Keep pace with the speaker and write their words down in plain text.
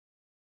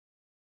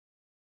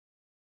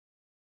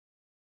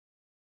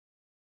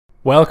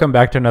Welcome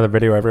back to another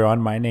video,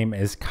 everyone. My name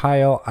is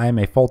Kyle. I'm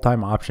a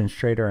full-time options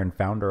trader and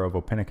founder of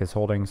Opinacus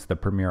Holdings, the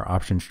premier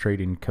options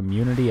trading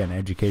community and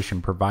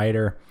education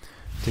provider.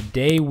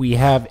 Today we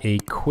have a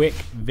quick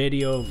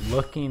video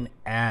looking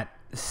at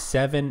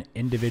 7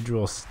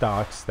 individual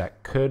stocks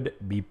that could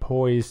be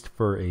poised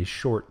for a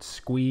short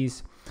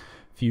squeeze.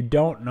 If you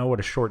don't know what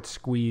a short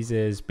squeeze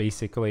is,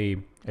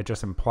 basically it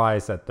just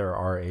implies that there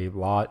are a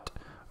lot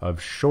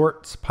of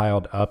shorts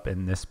piled up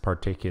in this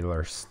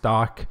particular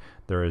stock.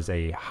 There is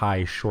a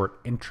high short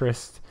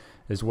interest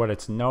is what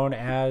it's known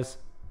as.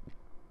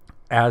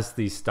 As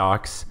these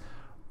stocks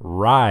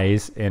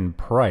rise in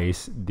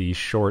price, the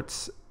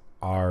shorts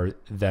are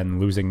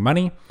then losing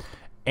money,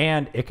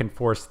 and it can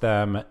force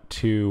them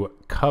to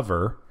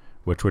cover,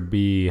 which would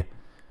be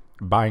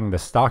buying the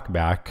stock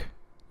back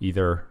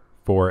either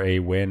for a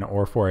win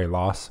or for a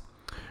loss,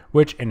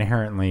 which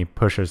inherently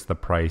pushes the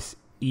price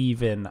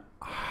even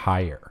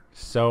higher.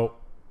 So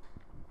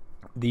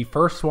the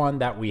first one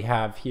that we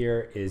have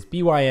here is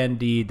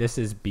BYND. This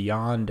is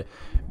Beyond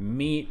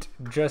Meat.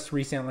 Just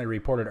recently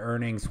reported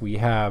earnings. We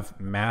have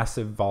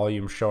massive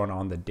volume shown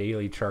on the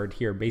daily chart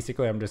here.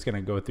 Basically, I'm just going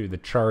to go through the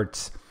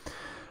charts,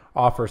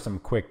 offer some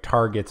quick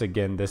targets.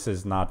 Again, this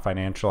is not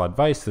financial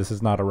advice. This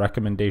is not a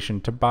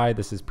recommendation to buy.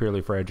 This is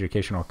purely for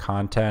educational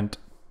content.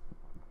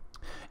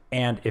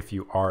 And if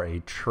you are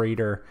a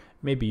trader,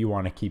 maybe you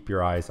want to keep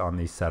your eyes on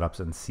these setups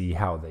and see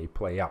how they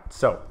play out.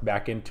 So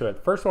back into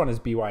it. First one is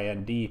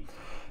BYND.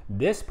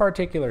 This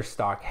particular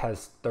stock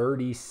has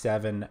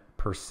 37%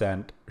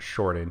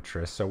 short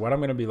interest. So what I'm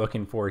going to be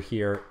looking for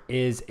here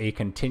is a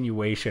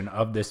continuation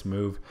of this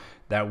move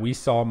that we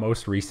saw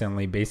most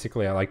recently.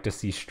 Basically, I like to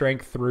see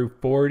strength through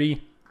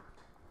 40.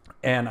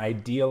 And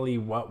ideally,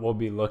 what we'll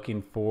be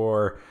looking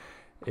for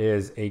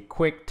is a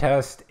quick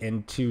test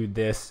into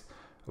this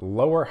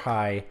lower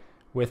high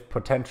with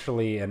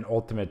potentially an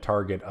ultimate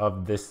target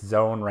of this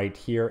zone right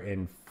here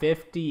in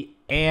 50,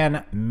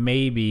 and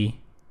maybe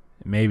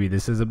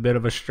this is a bit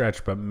of a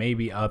stretch, but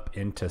maybe up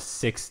into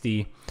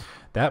 60.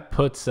 That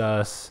puts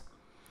us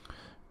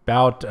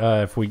about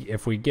if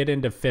we get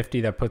into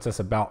 50, that puts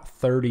us about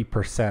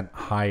 30%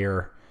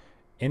 higher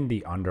in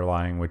the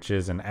underlying, which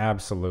is an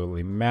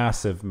absolutely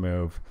massive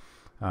move.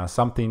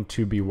 Something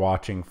to be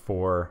watching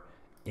for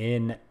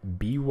in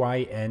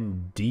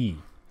BYND.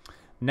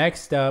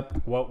 Next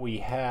up, what we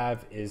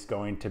have is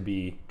going to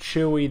be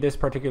Chewy. This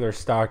particular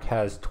stock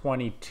has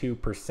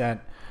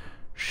 22%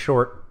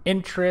 short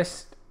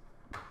interest.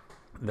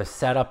 The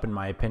setup, in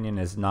my opinion,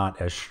 is not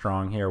as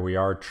strong here. We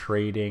are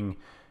trading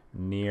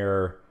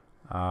near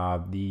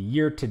the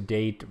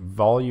year-to-date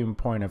volume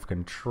point of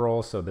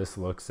control. So this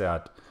looks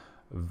at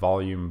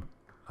volume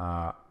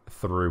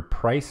through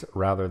price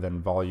rather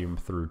than volume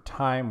through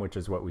time, which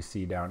is what we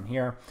see down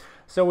here.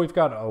 So we've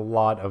got a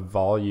lot of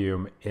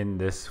volume in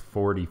this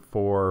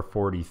 44,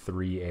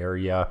 43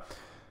 area.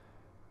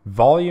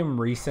 Volume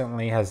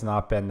recently has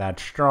not been that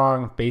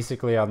strong.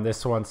 Basically on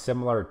this one,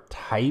 similar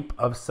type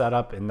of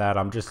setup in that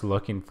I'm just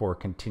looking for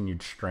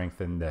continued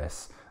strength in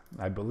this.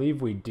 I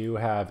believe we do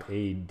have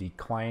a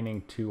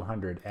declining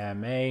 200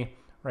 MA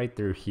right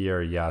through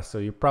here. Yeah, so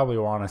you probably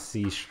want to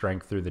see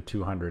strength through the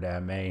 200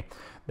 MA.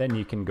 Then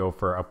you can go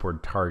for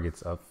upward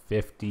targets of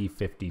 50,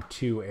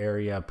 52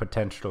 area,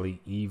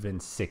 potentially even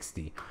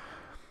 60.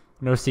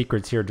 No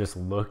secrets here, just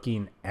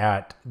looking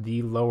at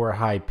the lower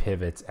high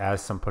pivots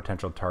as some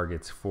potential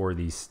targets for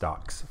these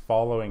stocks.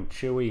 Following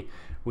Chewy,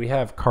 we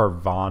have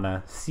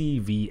Carvana.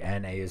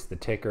 CVNA is the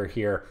ticker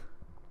here.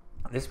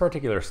 This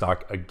particular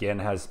stock, again,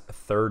 has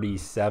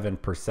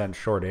 37%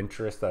 short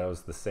interest. That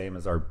was the same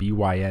as our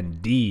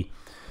BYND. You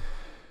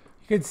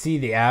could see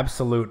the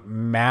absolute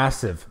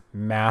massive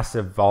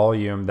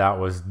volume that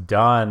was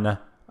done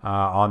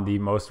on the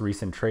most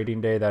recent trading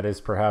day. That is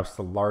perhaps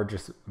the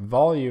largest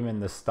volume in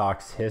the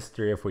stock's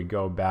history. If we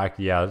go back,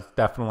 yeah, it's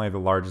definitely the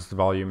largest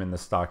volume in the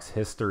stock's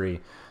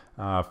history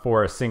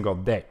for a single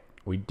day.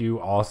 We do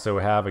also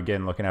have,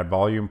 again, looking at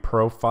volume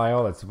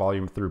profile, that's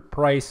volume through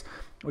price.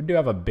 We do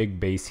have a big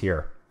base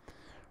here,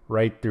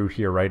 right through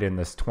here, right in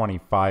this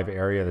 25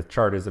 area. The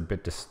chart is a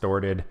bit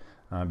distorted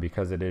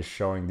because it is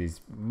showing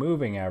these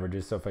moving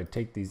averages. So if I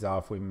take these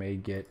off, we may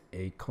get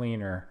a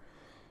cleaner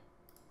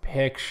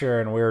picture.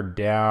 And we're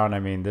down.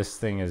 I mean, this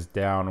thing is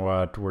down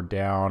what? We're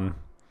down,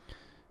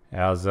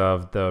 as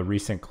of the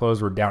recent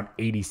close, we're down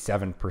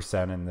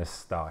 87% in this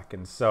stock.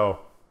 And so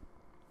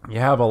you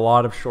have a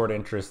lot of short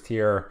interest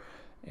here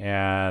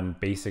and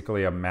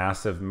basically a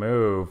massive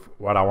move.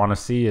 What I want to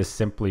see is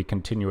simply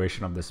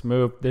continuation of this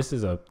move. This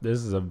is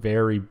a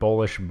very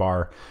bullish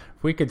bar.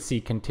 If we could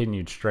see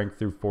continued strength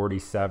through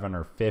 47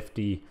 or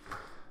 50,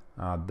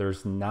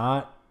 there's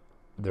not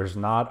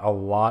a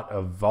lot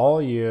of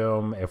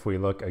volume. If we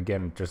look,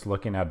 again, just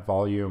looking at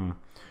volume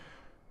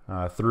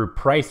through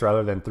price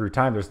rather than through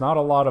time, there's not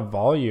a lot of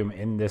volume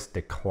in this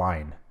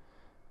decline.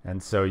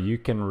 And so you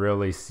can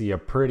really see a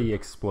pretty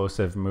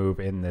explosive move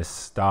in this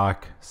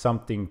stock,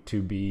 something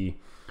to be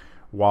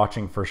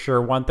watching for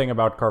sure. One thing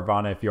about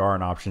Carvana, if you are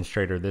an options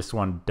trader, this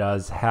one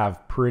does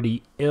have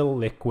pretty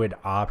illiquid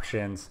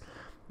options.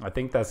 I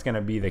think that's going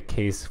to be the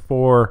case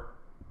for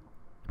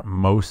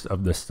most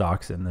of the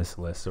stocks in this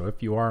list. So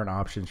if you are an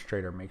options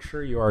trader, make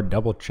sure you are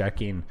double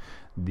checking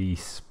the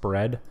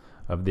spread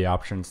of the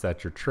options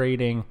that you're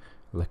trading,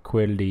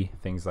 liquidity,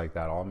 things like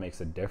that. All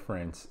makes a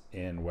difference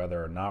in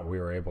whether or not we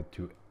were able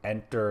to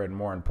enter and,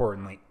 more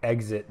importantly,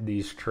 exit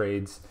these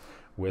trades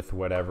with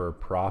whatever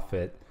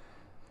profit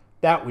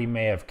that we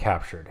may have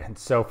captured. And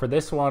so for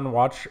this one,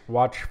 watch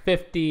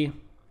 50.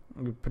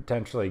 You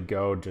potentially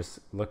go, just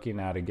looking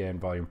at again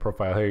volume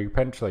profile here, you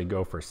potentially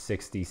go for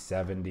 60,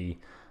 70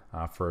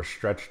 for a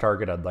stretch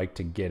target. I'd like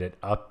to get it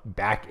up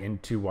back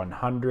into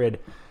 100.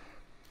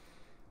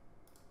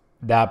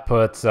 That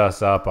puts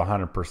us up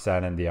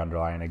 100% in the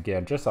underlying.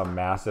 Again, just a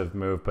massive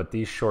move, but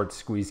these short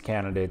squeeze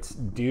candidates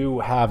do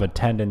have a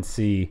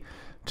tendency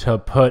to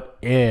put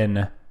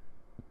in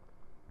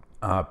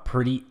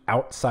pretty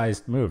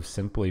outsized moves,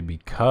 simply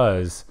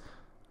because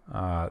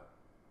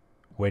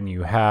when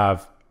you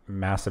have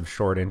massive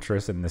short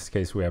interest, in this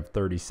case we have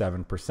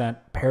 37%,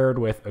 paired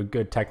with a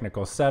good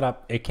technical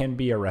setup, it can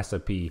be a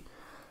recipe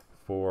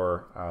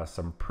for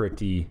some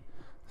pretty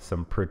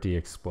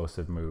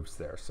explosive moves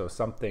there. So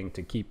something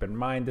to keep in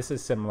mind. This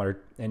is similar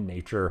in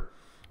nature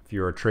if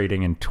you were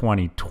trading in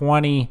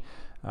 2020,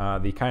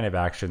 the kind of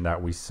action that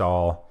we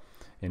saw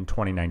in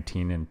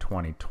 2019 and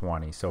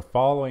 2020. So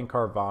following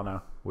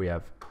Carvana, we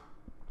have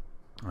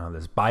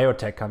this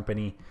biotech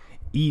company,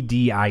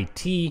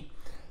 EDIT.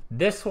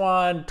 This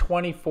one,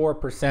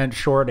 24%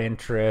 short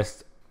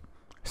interest,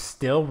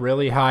 still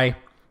really high.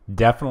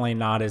 Definitely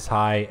not as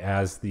high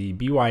as the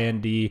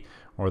BYND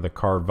or the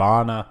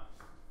Carvana.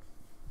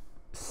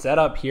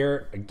 Setup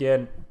here,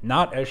 again,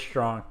 not as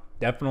strong.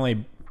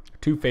 Definitely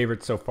two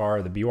favorites so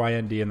far, the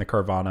BYND and the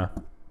Carvana.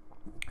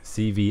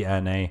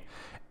 CVNA.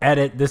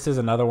 Edit, this is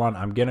another one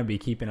I'm going to be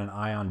keeping an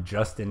eye on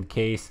just in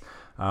case.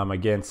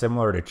 Again,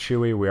 similar to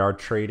Chewy, we are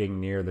trading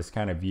near this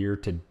kind of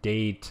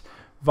year-to-date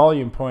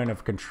volume point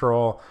of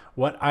control.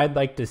 What I'd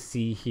like to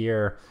see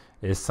here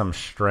is some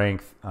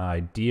strength.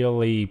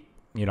 Ideally,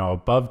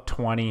 above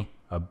 20,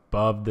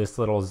 above this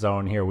little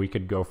zone here, we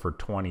could go for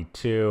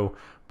 22,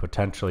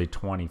 potentially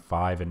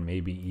 25, and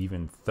maybe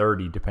even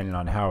 30, depending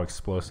on how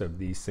explosive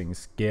these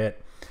things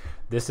get.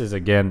 This is,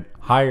 again,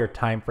 higher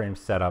time frame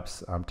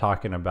setups. I'm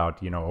talking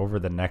about, over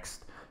the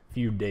next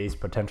few days,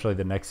 potentially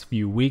the next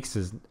few weeks.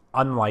 Is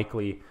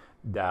unlikely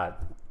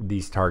that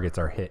these targets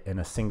are hit in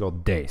a single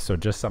day. So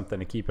just something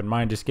to keep in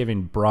mind, just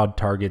giving broad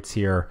targets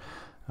here.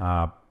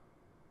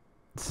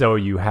 So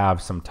you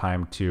have some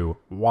time to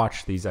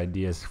watch these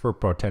ideas for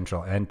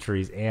potential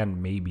entries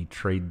and maybe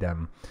trade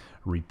them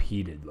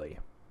repeatedly.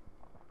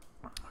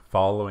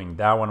 Following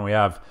that one, we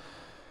have,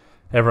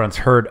 everyone's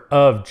heard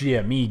of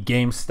GME,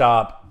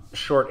 Gamestop.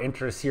 Short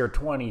interest here,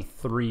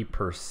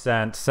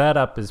 23%.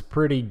 Setup is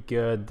pretty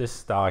good. This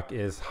stock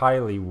is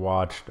highly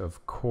watched,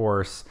 of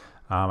course.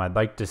 I'd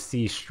like to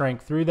see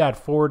strength through that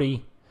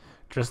 40,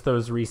 just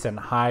those recent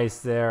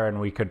highs there, and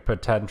we could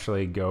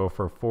potentially go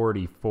for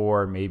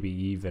 44, maybe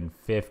even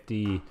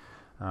 50.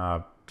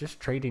 Just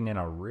trading in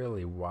a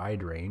really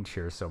wide range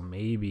here, so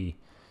maybe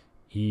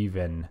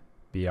even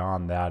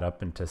beyond that,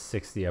 up into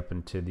 60, up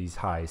into these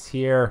highs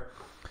here.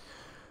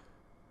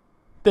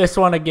 This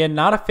one, again,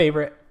 not a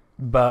favorite,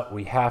 but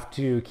we have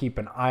to keep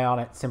an eye on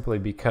it simply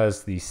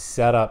because the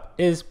setup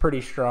is pretty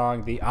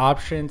strong. The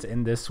options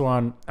in this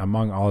one,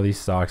 among all these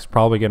stocks,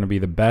 probably going to be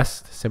the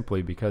best,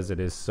 simply because it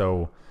is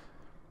so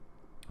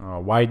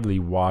widely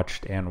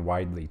watched and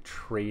widely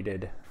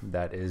traded.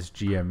 That is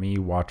GME.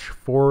 Watch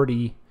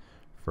 40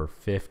 for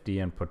 50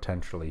 and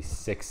potentially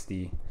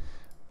 60.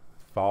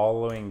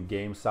 Following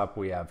GameStop,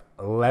 we have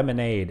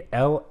LMND,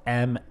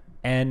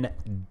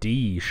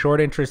 LMND. Short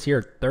interest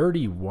here,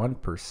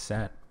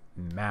 31%.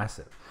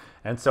 Massive.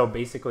 And so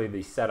basically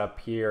the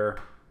setup here,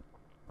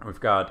 we've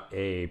got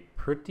a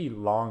pretty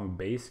long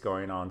base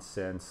going on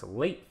since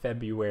late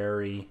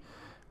February.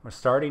 We're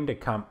starting to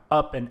come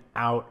up and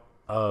out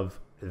of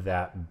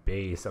that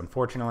base.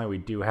 Unfortunately, we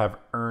do have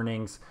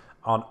earnings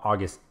on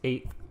August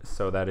 8th,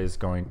 so that is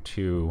going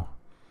to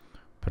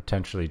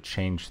potentially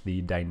change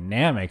the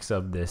dynamics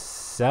of this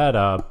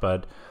setup.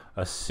 But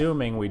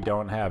assuming we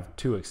don't have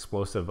too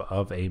explosive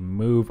of a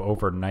move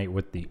overnight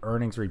with the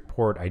earnings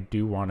report, I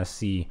do want to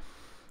see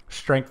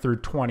strength through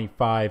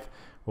 25.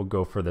 We'll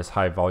go for this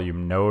high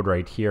volume node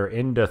right here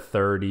into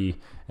 30,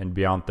 and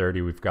beyond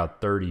 30 we've got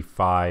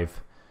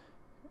 35,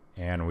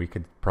 and we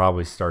could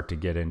probably start to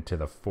get into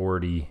the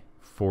 40,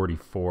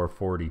 44,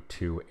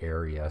 42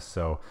 area.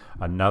 So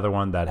another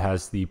one that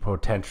has the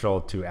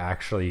potential to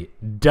actually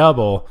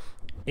double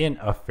in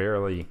a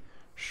fairly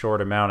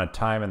short amount of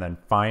time. And then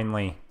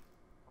finally,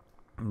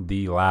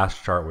 the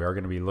last chart we are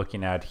going to be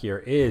looking at here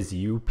is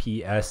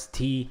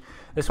UPST.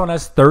 This one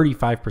has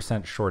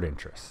 35% short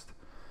interest.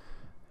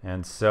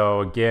 And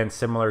so again,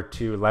 similar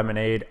to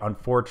Lemonade,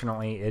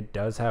 unfortunately, it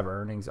does have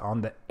earnings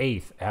on the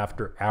 8th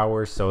after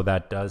hours. So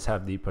that does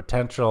have the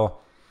potential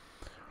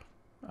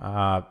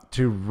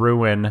to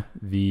ruin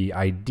the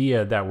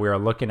idea that we're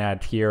looking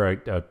at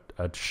here,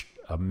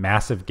 a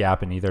massive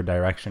gap in either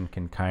direction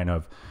can kind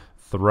of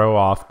throw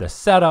off the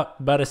setup.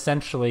 But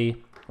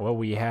essentially what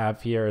we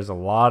have here is a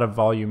lot of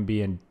volume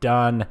being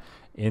done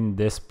in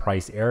this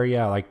price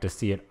area. I like to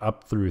see it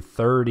up through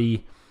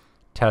 30,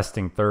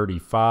 testing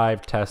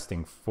 35,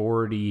 testing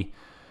 40,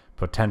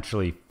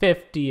 potentially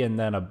 50, and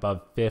then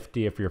above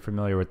 50. If you're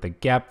familiar with the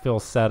gap fill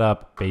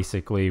setup,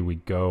 basically we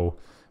go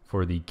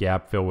for the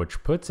gap fill,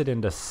 which puts it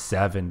into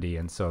 70.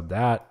 And so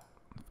that,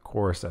 of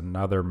course,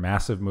 another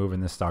massive move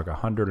in this stock,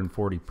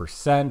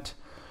 140%.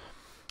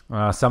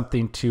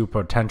 Something to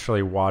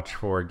potentially watch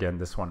for. Again,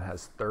 this one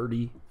has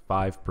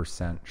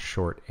 35%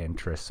 short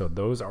interest. So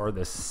those are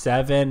the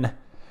 7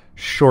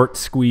 short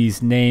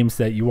squeeze names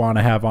that you want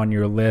to have on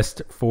your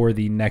list for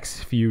the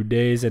next few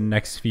days and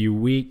next few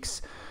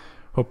weeks.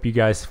 Hope you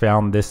guys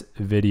found this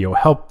video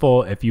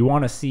helpful. If you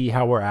want to see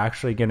how we're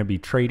actually going to be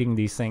trading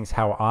these things,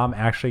 how I'm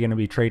actually going to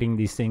be trading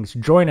these things,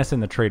 join us in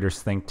the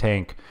Traders Think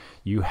Tank.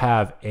 You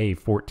have a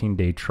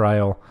 14-day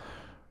trial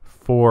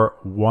for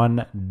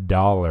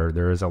 $1.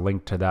 There is a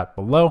link to that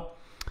below.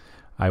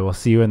 I will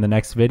see you in the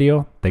next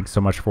video. Thanks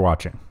so much for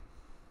watching.